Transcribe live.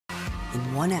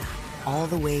In one app, all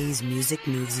the ways music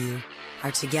moves you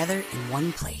are together in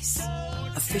one place.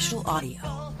 Official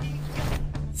audio,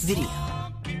 video,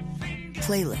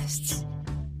 playlists,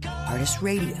 artist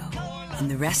radio, and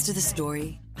the rest of the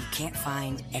story you can't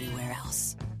find anywhere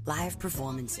else. Live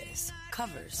performances,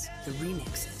 covers, the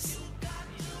remixes.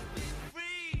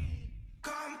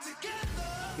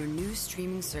 Your new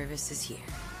streaming service is here.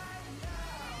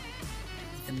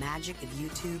 With the magic of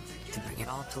YouTube to bring it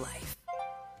all to life.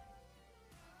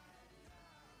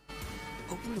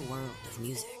 Open the world of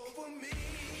music.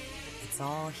 It's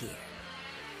all here.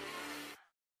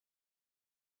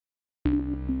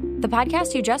 The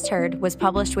podcast you just heard was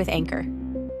published with Anchor.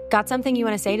 Got something you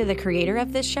want to say to the creator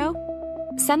of this show?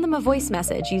 Send them a voice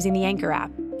message using the Anchor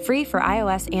app, free for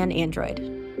iOS and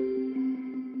Android.